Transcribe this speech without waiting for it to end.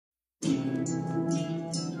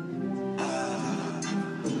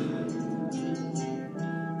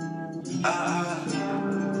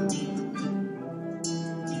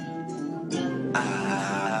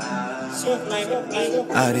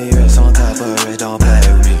All these rats on top of rats, don't play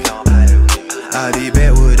with me. All these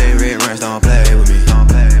backwood, they red runs, don't play with me.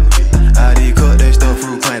 All these cook, they stuff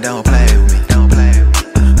fruit plant, don't play with me.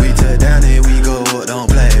 We touch down and we go up, don't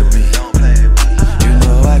play with me. You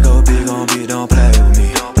know I go big on beat, don't play with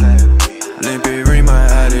me. Limpy ring my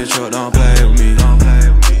out this truck, don't play with me.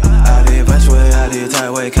 All these bunch way, all these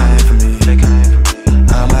tight way came for me.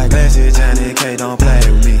 All my glasses, Johnny K, don't play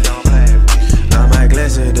with me. All my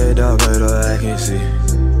glasses, they dog, but I can see.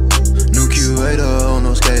 New Q8 on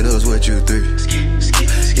those skaters, what you three?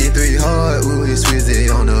 Hit 3 hard, ooh, it's Swizzy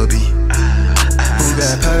on the beat. Who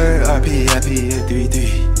got purr, RP, IP, hit 3-3.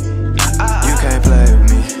 You can't play with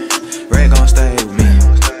me. Red gon' stay with me.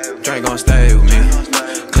 Drink gon' stay with me.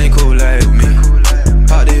 Clean Kool-Aid with me.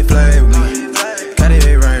 Pop this flame with me.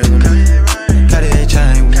 Cartier rings with me. Cartier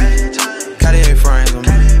chain with me. Cartier frames with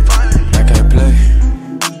me. I can't play.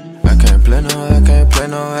 I can't play, no, I can't play,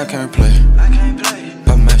 no, I can't play.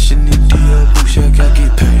 Pop my shit in the bullshit, I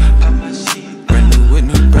get paid. Brand new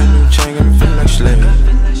Whitney, brand new chain, got me feeling like slave.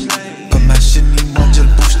 Pop my shit in the modular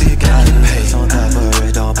boost, I get paid. On top of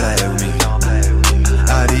it, don't play with me.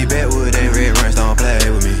 All these backwood, they red runs, don't play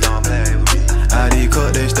with me. All these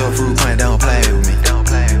cook, they stuff fruit plant, don't play with me.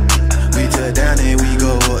 We touch down and we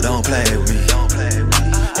go up, don't play with me.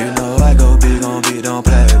 You know I go big on beat, don't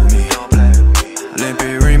play with me.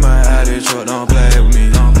 Limpy ring my out this truck, don't play with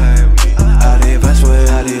me. All these bunch way,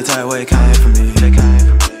 all these tight way came for me.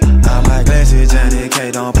 All my glasses, Johnny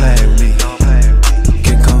K, don't play with me.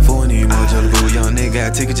 Can't come for any more boo. Young nigga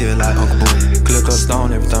got ticket just like Uncle Boo. Click up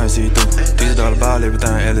stone, everything see through. $50 ball,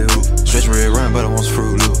 everything alley hoop. Stretch red run, but I want some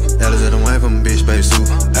Fruit Loop. Alice at the wine from a bitch space suit.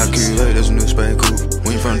 IQ8, that's a new space coupe.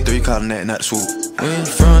 We in front of 3, callin' that, not the swoop. We in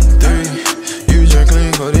front of 3, you drink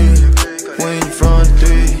clean codeine. We in front of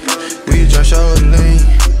 3, we drink shoulder lean.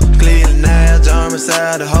 Clean the nails, arm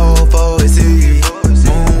inside the whole 4C.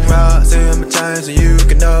 Moon rocks in my chains, so you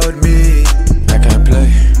can know to me. I can't play.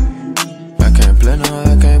 I can't play, no,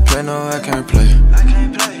 I can't play, no, I can't play.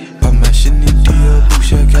 Pop my shit in the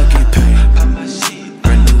bullshit, I get paid.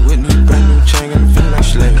 Brand new Whitney, brand new chain, got me feeling like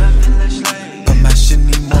slave. Pop my shit in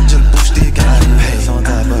the modular boost, I get paid. On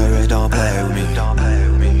top of it, don't play with me.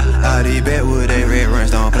 All these backwood, they red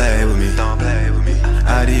runs, don't play with me.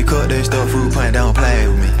 All these cook, they stuff fruit plant, don't play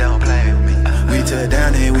with me. We touch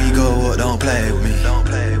down and we go up, don't play with me.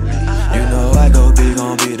 You know I go big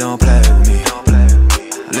on beat, don't play with me.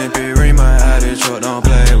 Limpy ring my out this truck, don't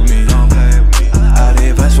play with me. All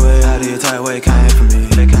these bunch way, all these tight way came for me.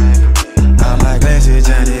 All my glasses,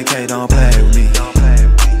 Johnny K, don't play with me.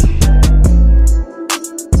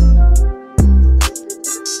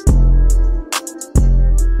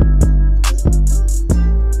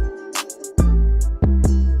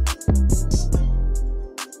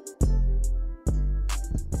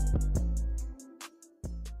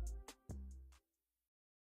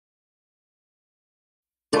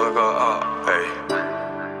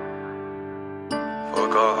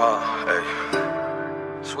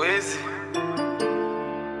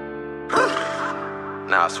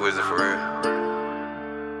 Nah, Swizzy for real.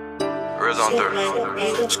 Reals on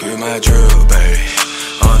 30. Screw my drill, babe,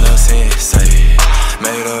 on the sensei.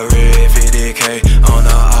 Made a red 50K on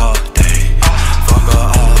the all day. Fuck a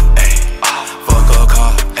all, ayy. Fuck a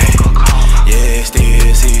car, ayy. Yeah,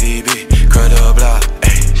 still CDB, cut the block,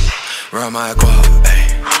 ayy. Run my guap, ayy.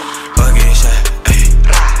 Fucking shot, ayy.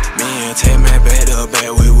 Me and Tayman back to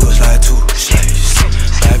back, we was like 2 slaves.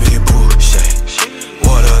 Baby bullshit,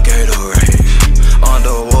 water Gatorade.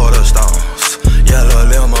 Underwater stones, yellow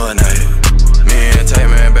lemonade. Me and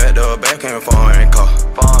Tayman back to back in foreign car.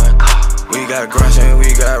 We got grunts and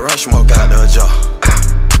we got rush smoke out the jar.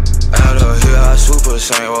 Out of here, I super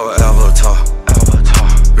same old Avatar.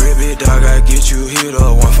 Baby dog, I get you hit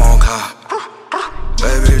up 1 phone call.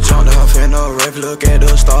 Baby jumped off in the rap, look at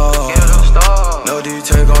the stars. No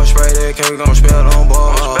detail gon' spray that cake, gon' spell on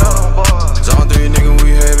board. Zone 3 nigga,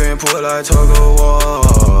 we having put like tug of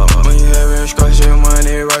war. When you having scratching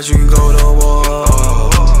money, right, you can go to war.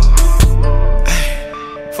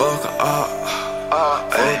 Ay, fuck up,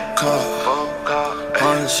 fuck car,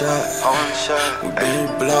 one shot, we been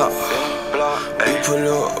blocked. We pull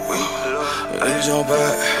up, we jump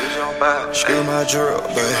back. Screw my drill,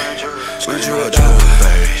 babe. Screw your drill,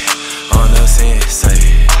 babe. On the sensei.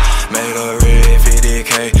 Made a red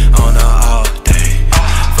 50K on the all day.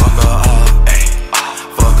 Fuck a all, ayy.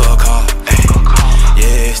 Fuck a car, ayy.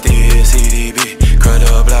 Yeah, still CDB, cut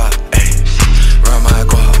the block, ayy. Run my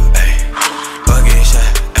guap, ayy.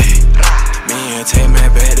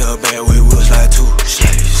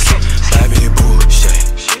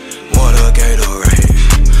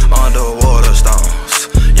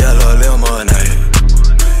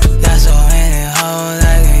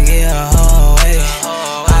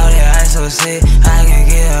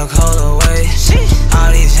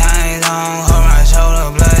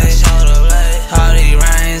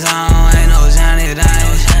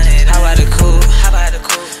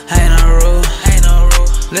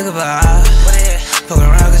 look about. Fuck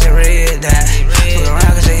around cause you read that. Fuck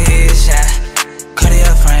around cause you hear shot. Cut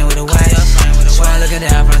your frame with a white. Swan looking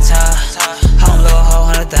down from the top. Home little hoe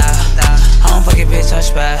 100,000. Home fuck your bitch on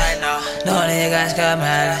spot. No nigga got sky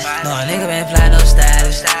mileage. No nigga been fly, no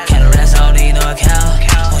status. Can't rest, I don't need no account.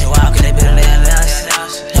 When you walk in, they better than us.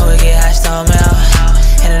 Know we get hot, stone melt.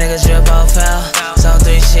 And the niggas drip on foul. Zone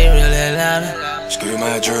 3 shit really Atlanta. Screw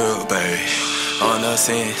my drill, babe. On the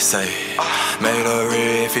sensei. Made a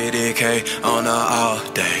red 50K on her all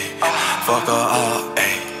day. Fuck her all,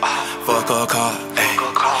 ayy. Fuck her car, ayy.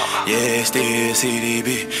 Yeah, still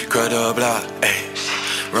CDB. Cut the block,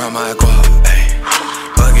 ayy. Run my guap, ayy.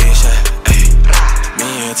 Bucket shot, ayy. Me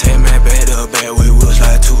and Tayman back to back, we was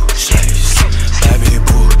like two shades. Baby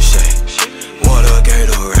bullshit. Water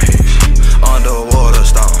Gatorade. Underwater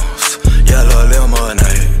stones. Yellow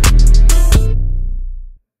lemonade.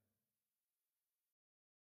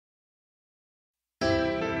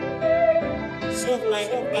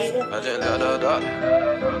 I just left the doctor.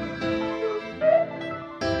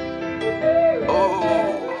 Oh,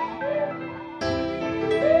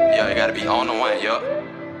 yeah, you gotta be on the one, yup.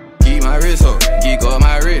 Keep my wrist up, geek up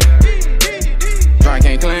my wrist. Drink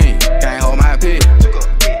ain't clean, can't hold my pit.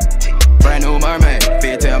 Brand new mermaid,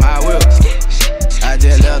 fit tell my whip. I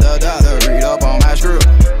just left the doctor, read up on my script.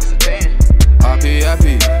 RP,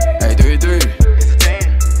 833.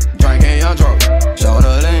 Drinking young truck,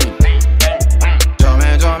 shoulder lean.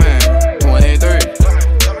 Jumpin', 23.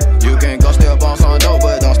 You can go step on some dope,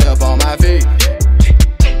 but don't step on my feet.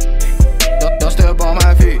 Don't step on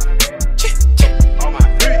my feet.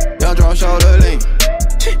 Young drunk shoulder lean.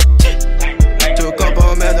 Took up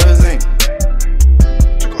a magazine.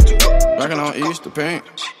 Working on Easter pink.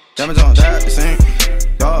 Damage on that sink.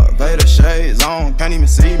 Dark Vader shades on, can't even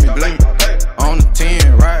see me blink. On the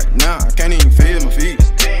 10 right now, I can't even feel my feet.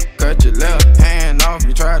 Cut your left hand off,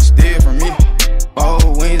 you try to steal from me.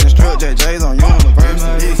 Old wings and strip JJ's on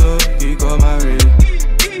university. Geek up my wrist.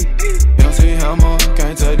 You don't see how much,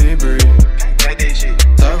 can't take this breed.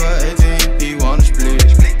 Server 18, he wanna split.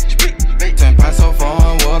 10 pints so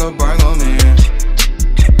far, water bring them in.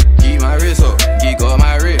 Keep my wrist up, geek up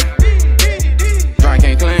my wrist. Drink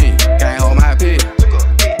ain't clean, can't hold my pit.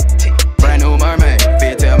 Brand new mermaid,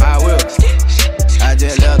 fit tell my whip. I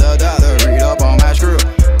just left the doctor, read up on my script.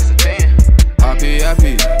 RP,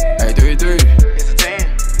 833.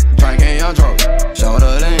 Drinking young truck,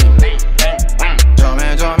 shoulder lean.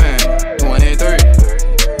 Jumpin', 23.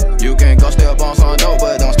 You can go step on some dope,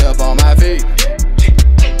 but don't step on my feet.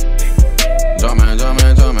 Jumpin'.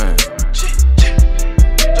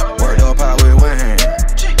 Worked up out with one hand.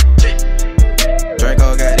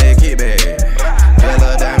 Draco got that kickback.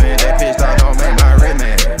 Yellow diamond, that pitch dog don't make my red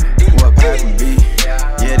man. What poppin' be?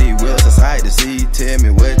 Yeah, these wheels are sight to see. Tell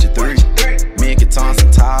me what you three. Mickey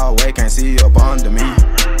Thompson tall, way can't see up under me.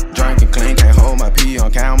 Drinking clean, can't hold my pee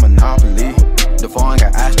on count Monopoly. The phone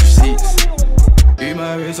got astra seats. Keep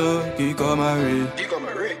my wrist up, geek up my wrist.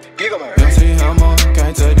 Don't see how much,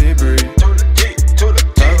 can't take the breed.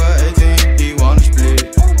 Server 18, he wanna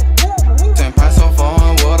split. 10 pints so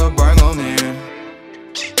far, water bring them in.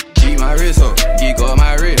 Keep my wrist up, geek up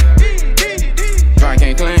my wrist. Drink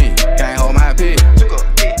ain't clean, can't hold my pit.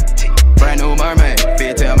 Brand new mermaid,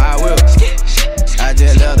 fit tell my whip. I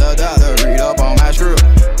just left the doctor, read up on my script.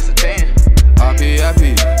 RP,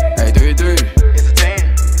 833.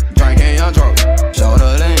 Drinking young truck,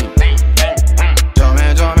 shoulder lean.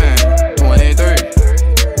 Jumpin', 23.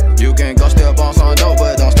 You can go step on some dope,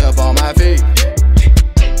 but don't step on my feet.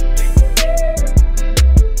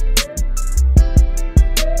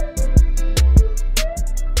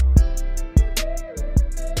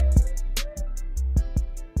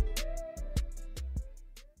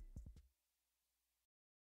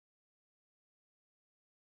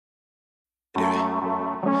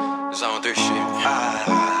 Zone 3 shit.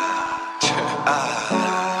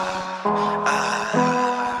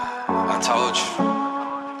 I told you.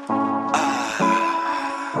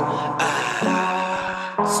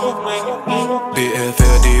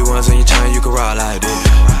 BFLD ones in your chain, you can ride like this.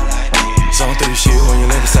 Zone 3 shit, when you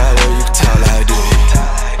live beside her, you can talk like this.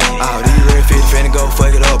 All these red fit finna go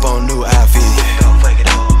fuck it up on new outfit.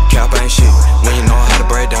 Cap ain't shit, when you know how to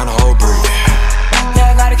break down the whole breed.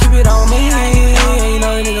 Yeah, I gotta keep it on me. You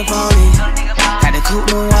know the nigga phony. Got the coupe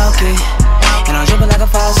Milwaukee, and I'm dripping like a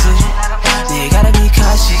faucet. Nigga gotta be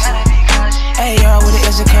cautious. Hey, y'all with the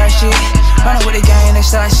extra car shit. Running with the gang, they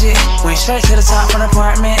start shit. Went straight to the top from the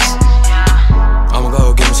apartments. I'ma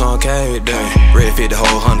go give him some cake, day. Red fit the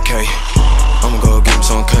whole 100K. I'ma go give him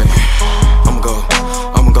some cake. I'ma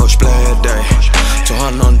go splat day.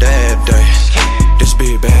 200 on that day. This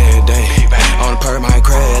be a bad day. On the perk, my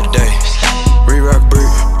crash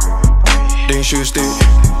shoot stick.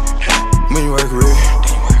 When you work real,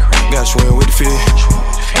 gotta swim with the fish.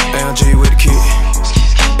 AMG with the kid.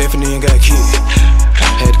 F&N got a kid.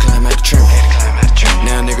 Had to climb out the trim.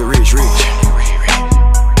 Now nigga rich.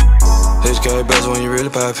 HK buzz when you really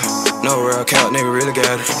poppin'. No real count, nigga really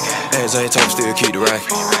got it. Ass ain't top, still keep the rack.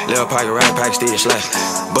 Lil' pocket, right pocket, still slack.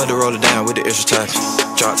 But to roll it down with the extra type.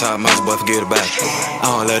 Drop top, mouse, boy, forget about it. I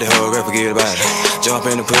don't let it hold rap, forget about it. Jump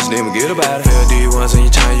in the pussy, then forget about it. LD ones in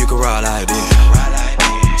your chain, you can ride like this.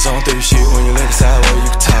 Zone through shit when you look sideways, you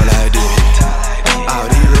can talk like this. All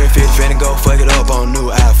these red fit finna go fuck it up on a new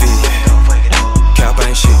outfit. Cap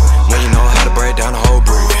ain't shit when you know how to break down the whole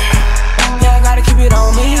brick. Yeah, I gotta keep it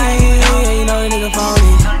on me. Yeah, you know the nigga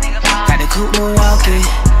phony. Got the coupe Milwaukee,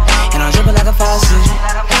 and I'm drippin' like a faucet.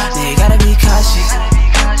 Yeah, you gotta be cautious.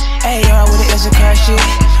 Hey, y'all with the extra car shit.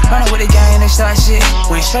 Runnin' with the gang, they start shit.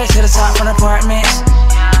 Went straight to the top from the apartments.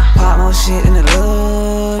 Pop more shit in the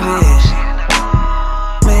little bit.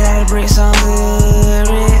 Made out of bricks on hood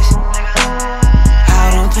rich. All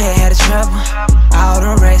them pay had a trouble. All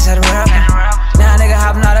them racks had a rapper. Now nigga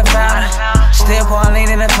hoppin' out the fountain. Still pouring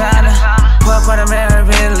lean in the fountain. Puff on the mirror,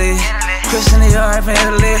 Italy. Chris in New York,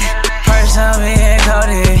 Italy. First time me and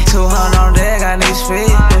Cody. 200 on deck, I need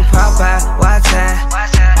speed. With Popeye, watch out.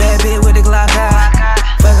 Bad bitch with the Glock out.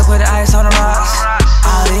 Fuck up, put the ice on the rocks.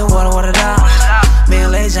 All this water down. Me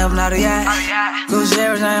and Lay jumping out the yacht. Gucci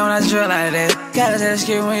everything when I drill like that. Gotta tell the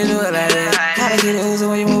script when you do it like that. Gotta get it oozing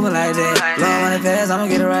when you moving like that. Long on the pass, I'ma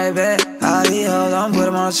get it right back. All these hoes, I'ma put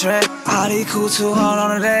them on the track. All these cool 200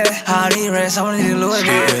 on the dash. All these rats, I'ma need a Louis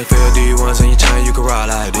bag. FLD ones in your chain, you can ride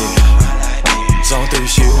like this. Zone through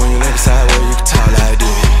shit when you look sideways, you can talk like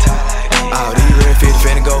this. All these red fit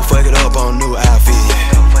finna go fuck it up on a new outfit.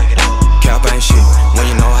 Cap ain't shit when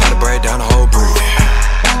you know how to break down the whole brick.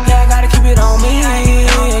 Yeah, I gotta keep it on me. Yeah,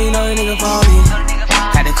 you know the nigga phony.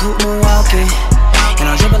 Got the coupe Milwaukee, and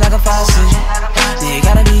I'm drippin' like a faucet. Yeah, you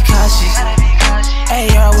gotta be cautious.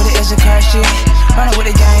 Hey, y'all with the extra car shit. Runnin'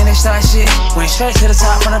 with the gang, they start shit. Went straight to the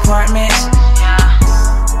top from the apartments.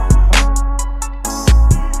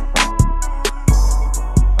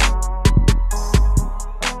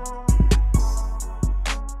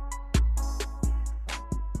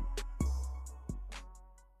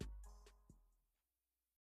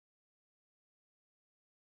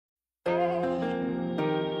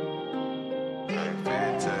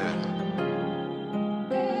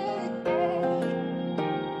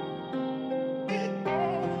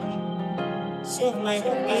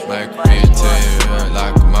 Make me tell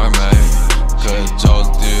like a mermaid. Cause Joe's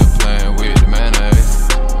still playing with the mayonnaise.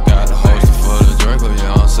 Got the holster full of Draco,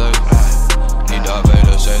 yeah, I'm safe. Need Darth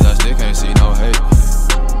Vader shades, I still can't see no hate.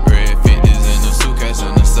 Red 50s in the suitcase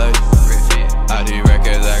in the safe. All these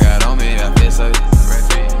records I got on me, I feel safe.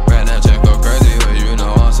 Right now, check go crazy, but you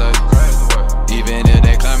know I'm safe. Even if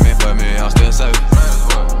they claim me for me, I'm still safe.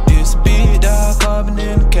 This big dog carbon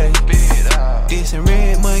in the cake. This and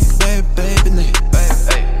red monkey, baby, nigga.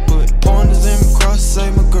 Put pointers in my cross to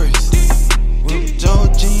save my grace. With Joe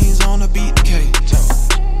jeans on, I beat the cake.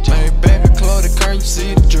 Make baby close the curtain, you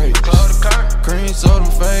see the drape. Cream soda,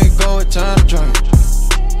 my fade, go with time to drink.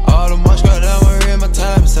 All the much got down my rear, my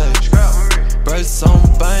time is safe. Braces on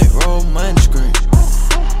my bank, roll money screen.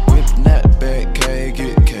 Whipping out the back, cake,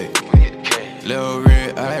 get the cake. Little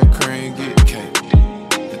red, ice cream, get the cake.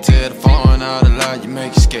 You tell the phone out the lot, you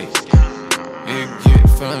make it skate. You get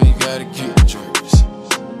fun, you gotta get the drips.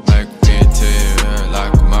 Make me tell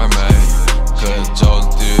like a mermaid. Cause Joe's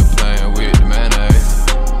still playing with the mayonnaise.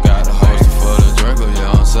 Got the holster full of Draco,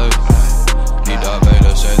 yeah, I'm safe. Need Darth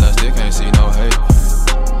Vader shades, I still can't see no hate.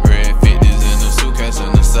 Red 50s in the suitcase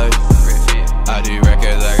in the safe. All these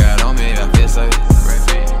records I got on me, I feel safe.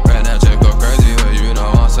 Right now, check go crazy, but you know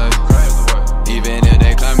I'm safe. Even if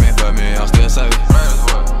they claim me for me, I'm still safe.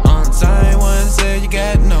 On the same one said you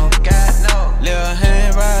got no. Left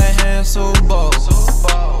hand, right hand, Super Bowl.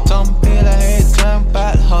 Some pill I had to climb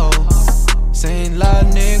about the hole. Seen a lot of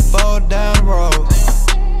niggas fall down the road.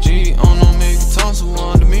 G on them niggas, Thompson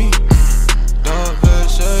under me. Dog better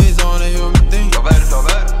shades on the hill, me think.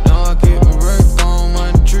 Know I keep my work on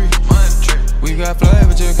money tree. We got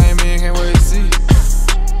flavor, just came in, can't wait to see.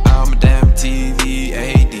 I'm a damn TV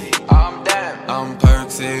AD. I'm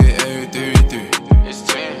Percocet 833.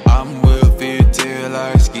 I'm Will Fit till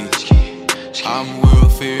I ski. I'm Will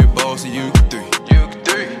Fit boss and you can three.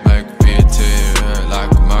 Make me tell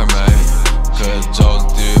like a mermaid. Cause Joe's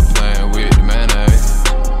still playing with the mayonnaise.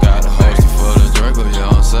 Got the holster full of Draco, yeah,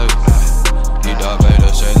 I'm safe. Need Darth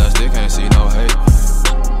Vader shades, I still can't see no hate.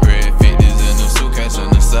 Red 50s in the suitcase in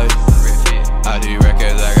the safe. All these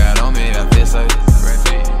records I got on me, I feel safe.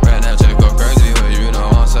 Right now, check go crazy, but you know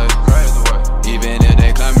I'm safe.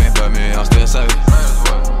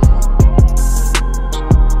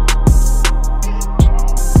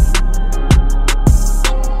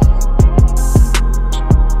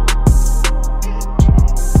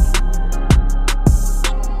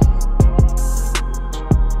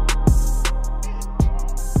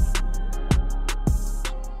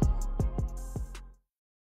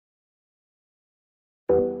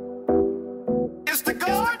 I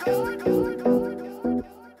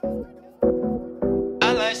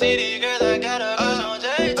like city girls, I got a crush on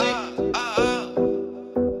JT.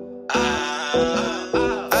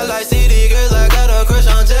 I like city girls, I got a crush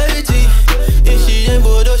on JT. If she ain't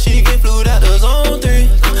bored up, she get flued out the zone 3.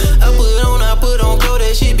 I put on clothes,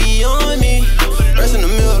 that shit beyond me. Rest in the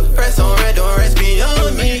milk, press on red, don't rest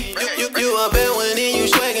beyond me. You a bad one, then you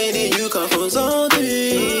swaggin', then you come from zone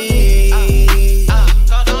 3.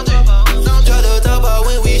 Drop the top out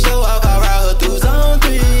when we show up, I ride her through zone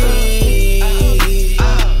 3.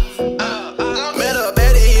 Met a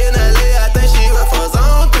baddie in LA, I think she work for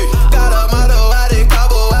zone 3. Got a model out in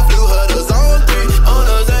Cabo, I flew her to zone 3. On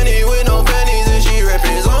a zany with no panties and she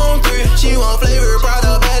reppin' zone 3. She want flavor,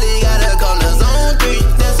 product, baddie, gotta come to zone 3.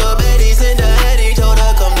 That's a baddie, send her Hattie, told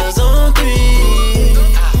her come to zone 3.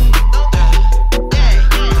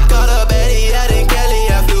 Got a baddie out in Cali,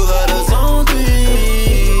 I flew her to zone 3.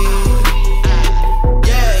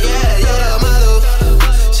 Yeah, model.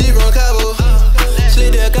 She from Cabo,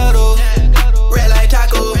 slid the gato, red like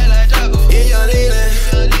taco. In young Leland,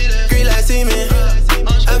 green like semen.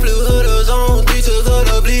 I flew her to zone 3, took her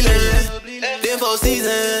to bleeding. Then 4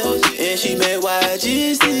 seasons, and she met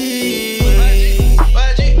YGC.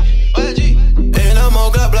 And I'm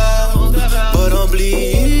on God block, but I'm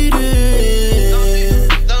bleeding.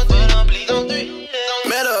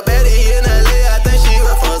 Met a baddie in LA, I think she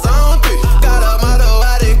work for zone 3. Got a model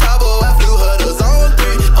out in Cabo, I flew her to zone 3.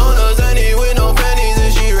 On a zany with no panties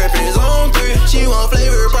and she reppin' zone 3. She want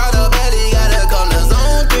flavor, product, baddie, gotta come to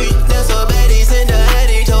zone 3. That's a baddie, send her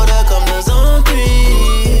Hattie, told her come to zone 3.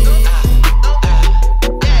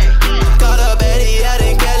 Got a baddie out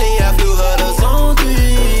in Cali, I flew her to zone 3.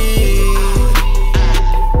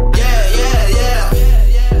 Yeah.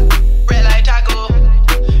 Red like taco,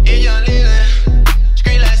 in young Leland,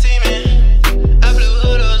 scream like semen. I flew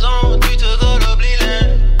her to zone 3, took her to bleeding.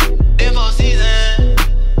 Then 4 seasons.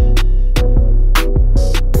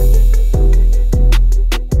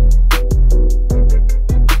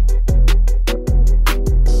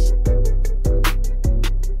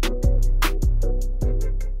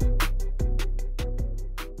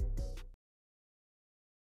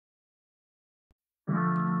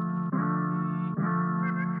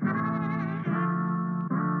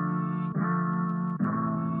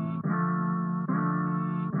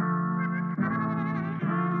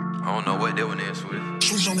 I don't know what that one is with.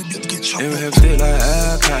 Never have still like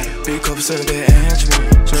Al-Qaeda. Big cup of syrup, that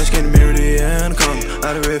anti-moon. Smash in the mirror, the anaconda.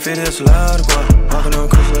 Out of red fit, that's a lot of guap. Walking on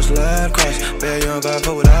Christmas, slide across. Bad young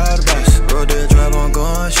bipolar without a box. Road that drive on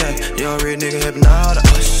gun shack. Young red nigga helping all the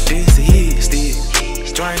us. This a hit still.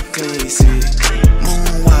 Strike clean, see.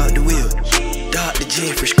 Moonwalk the wheel. Dr.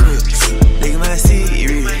 Jeffrey scripts. Nigga, my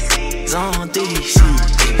serious. Zone 3 shit.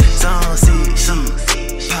 Zone 6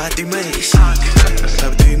 shit. Pot 3 money shit.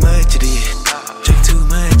 Pop 3 much of this. Drink too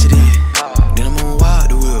much of this. Then I'm on walk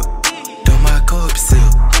the wheel. Dump my cup sip.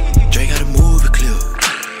 Drake got a movie clip.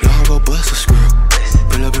 Y'all go bust a script.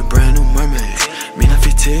 Pull up in brand new mermaid. Mean I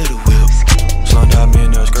fit tail the whip. Slum dog me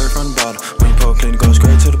in there, skirt from the bottom. When you pull clean, go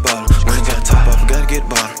straight to the bottom. When you got top off, I gotta get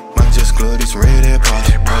the bottom. Might just glue these some red air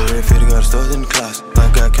pots. All red fit, got the stores in the closet.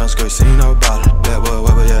 Like I count skirt, seen no bottom. That boy,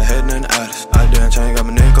 wobble your head, nothing honest. I done chain, got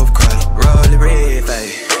my neck over crowded. Roll the red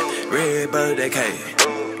face. Red birthday cake.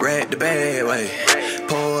 Rack the bad way.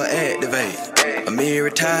 Pour activate. A mirror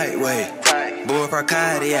tight way. Boy for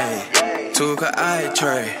Cartier. Took a eye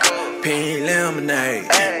tray. Pink lemonade.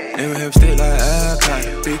 Never have still like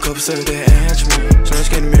Al-Qaeda. Big cup of syrup, that anti-moon.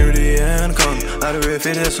 Smash in the mirror, the anaconda. Out of red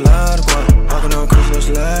fit, that's a lot of guap. Walking on Christmas,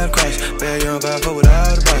 slide across. Bad young bipolar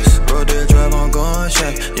without a box. Road that drive on gun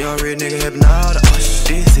shack. Young red nigga helping all the us.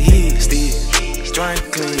 This a hit still.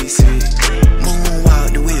 Strike clean, see.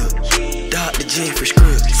 Moonwalk the wheel. Dr. Jeffrey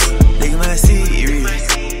scripts. Nigga, my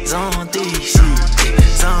serious. Zone 3 shit.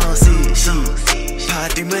 Zone 6 shit.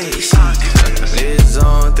 Pot 3 money shit. This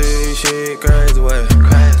zone 3 shit, crazy way.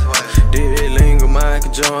 Did it linger,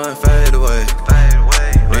 Michael Jordan, fade away.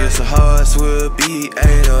 This a hard, swift beat,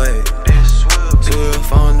 808.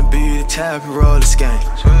 Swift on the beat, tap and roll the skank.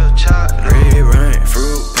 Red rain,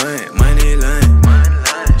 fruit paint, money lane.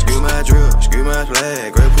 Screw my drip, screw my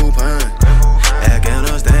flag, great poop pine.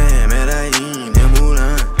 Afghanistan, Medellin, and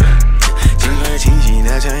Mulan. She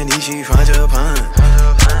not Chinese, she from Japan.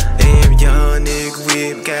 Every young nigga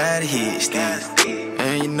whip got a hit stick.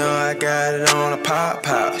 And you know I got it on a pop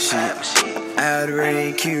shit. Out of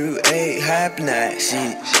rain, Q8, happy night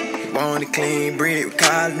shit. Want a clean brick,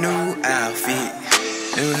 call a new outfit.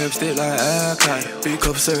 Nigga hip stick like alkaline. Big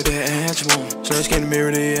cup of syrup, that antimony. Sledge in the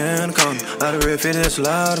mirror, the anaconda. Out of red fit, that's a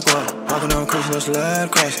lot of quad. Walking on cruising, that's a lot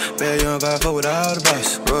of cross. Bad young vibe, fuck without a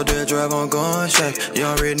boss. Road there, drive on gun shack.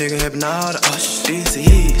 Young red nigga having all the us. This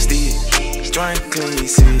is still. Strike clean,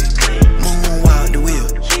 see. Moonwalk the wheel.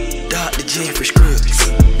 Dr. Jeffrey scripts.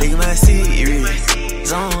 Nigga, my serious.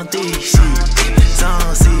 Zone 3 shit.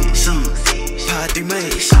 Zone 6 shit. Part 3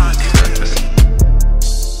 make shit.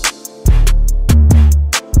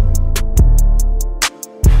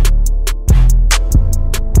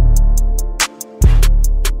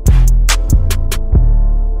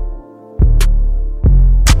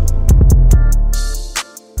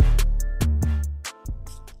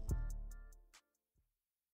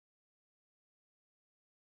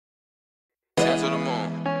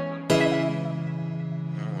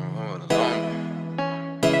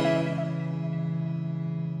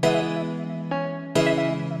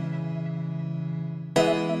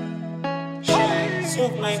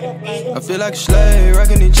 I feel like a slave,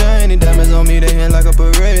 rockin' the chain, the diamonds on me, they hang like a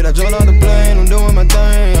parade. I jumped on the plane, I'm doing my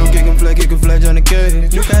thing. I'm kicking flag on the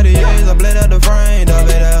cage. New Cartiers, I bled out the frame. Dog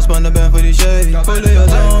made the house, spun the band for these shades. Fully a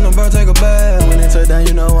zone, I'm about to take a bath. When they touch down,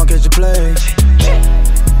 you know I won't catch a play.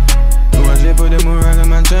 I just put them on rock on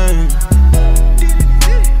my chain.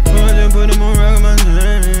 I just put them on rock on my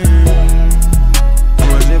chain.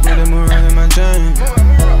 I just put them on rock on my chain.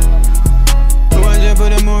 I just put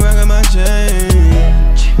them on rock on my chain.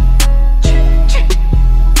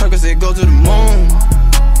 Percocet go to the moon.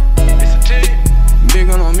 Big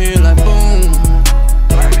gun on me like boom.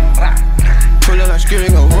 Pull up like Skitty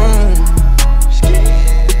go room.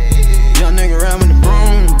 Young nigga ride with the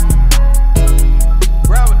broom.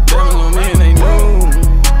 Diamonds on me and they new.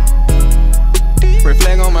 Red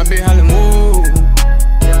flag on my big Hollywood.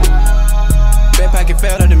 Back pocket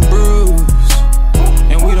fatter than bruised.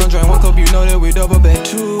 And we don't drink one cup, you know that we double back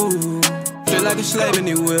two. Feel like a slave in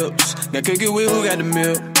these whips. Got cookie with who got the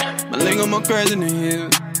milk. My lingo more crazy than him.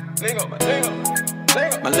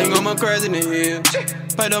 My lingo more crazy than him.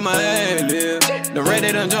 Paid up my ad-lib. The red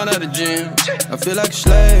they done joined out the gym. I feel like a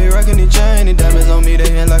slave, rockin' the chain. The diamonds on me, they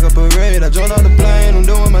hang like a parade. I joined on the plane, I'm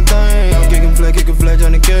doing my thing. I'm kicking flag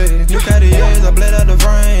on the cage. New Cartiers, I bled out the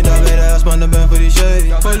frame. Dog made the house, spun the band for these shades.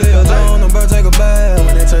 Fully a zone, I'm about to take a bath.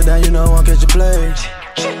 When they touch down, you know I won't catch a play.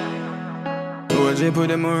 I just put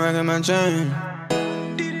them on rock on my chain.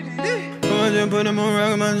 I just put them on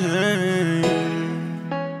rock on my chain.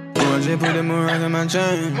 I just put them on rock on my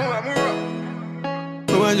chain.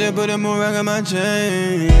 I just put them on rock on my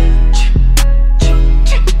chain.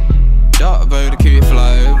 Dark Vader, kid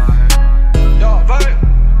flavor.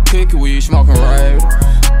 Kick weed, smoking rave.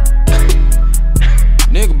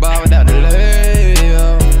 Nigga ball without the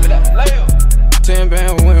layup. 10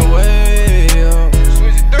 band went way up.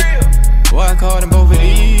 White card in both of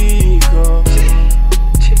these cups.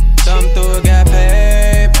 Thumb through it, got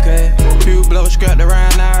paper cut. Few blows scrapped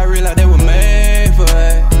around, now I realize they were made for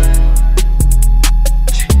it.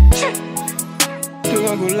 Too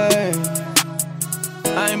Uncle Lane.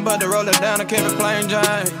 I ain't about to roll it down, I kept it plain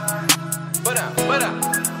Jane.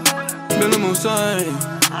 Billy Moussain.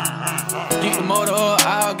 Keep the motor up,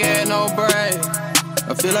 I'll get no break.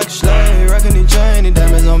 I feel like a slave, rockin' the chain. The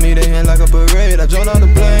diamonds on me, they hang like a parade. I jumped on the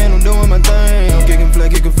plane, I'm doing my thing. I'm kicking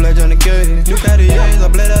flag on the cage. New Cartiers, I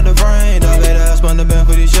bled out the frame. Dog made the house, spun the band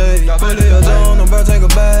for these shades. Fully a zone, I'm about to take a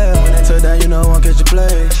bath. When they touch down, you know I won't catch a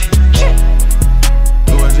play.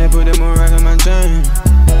 I just put them on rock on my chain.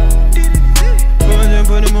 I just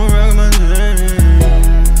put them on rock on my chain.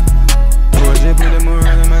 I just put them on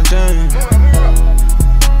rock on my chain.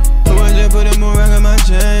 I just put them on rock on my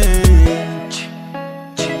chain.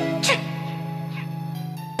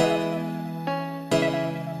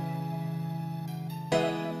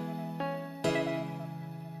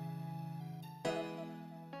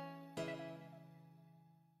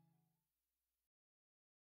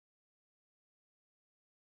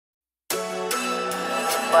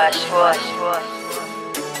 Wash.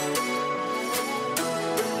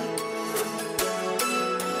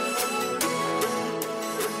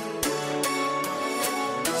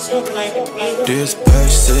 This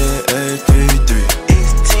patch said A33.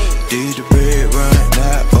 Did the red run,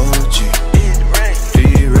 not OG.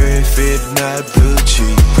 Did red fit, not blue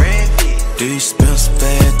cheese. These Spencer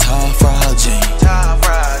fat, tall fried jeans.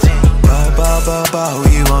 Ba,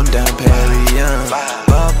 we want down Perignon.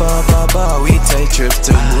 Ba, we take trips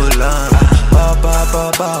to Mulan.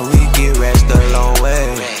 Ba, we get racks the long way.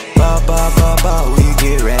 Ba, we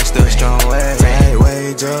get racks the strong way. Right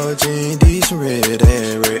way, Joe Jean, these red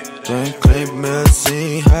and red. Drink clip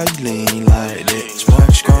medicine, how you lean like that?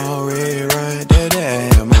 Smoke strong red, right there,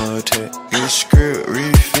 that ammo tech. This script, real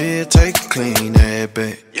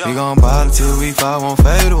 25 won't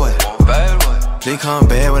fade away. They come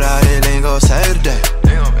back without it, ain't gon' save the day.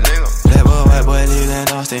 Black boy, white boy, leave that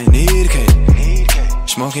Austin, need a cake.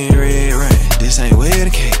 Smoking red rain, this ain't wedding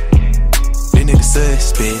cake. These niggas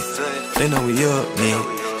suspect, they know we up, nigga.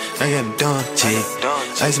 I got a dumb chick,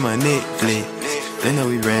 ice my neck flick. They know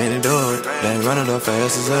we ran it up, they run it up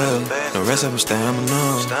fast as up. No rest of them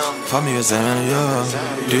stamina, pop me a Xana, yo.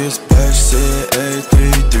 This bitch said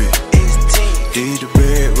A33. Did the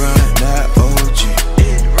red run, not OG.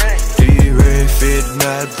 Did red fit,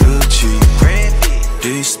 not blue cheese.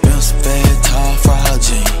 Did Spencer fat, tall fried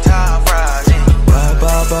jeans.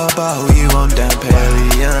 Ba, who you on down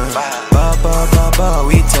Parian? Ba,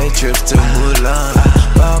 we take trips to Mulan.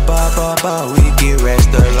 Ba, we get racks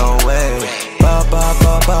the long way. Ba,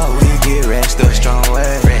 we get racks the strong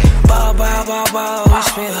way. Ba, we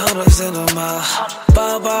spend hundreds in the mall.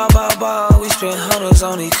 Ba, we spend hundreds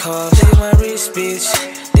on these cars. Take my wrist, bitch,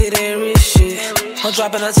 did that rich shit. I'm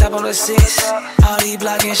dropping the top on the 6. All these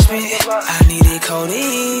blocking spit. I needed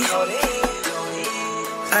codeine.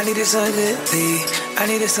 I needed some good tea. I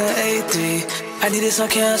needed some A3. I needed some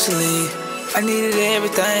counseling. I needed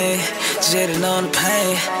everything. Jetting on the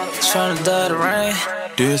pain. Trying to duck the rain.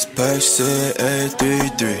 This bitch said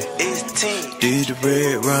A33. Did the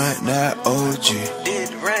red run, not OG.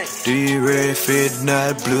 Did red fit,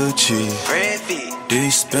 not blue cheese.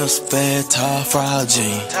 Did Spencer fat, tall fried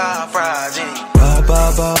jeans.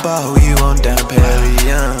 Ba, who you on down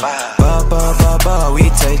Parian? Ba, we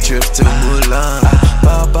take trips to Mulan.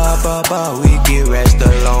 Ba, we get racks the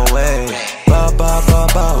long way.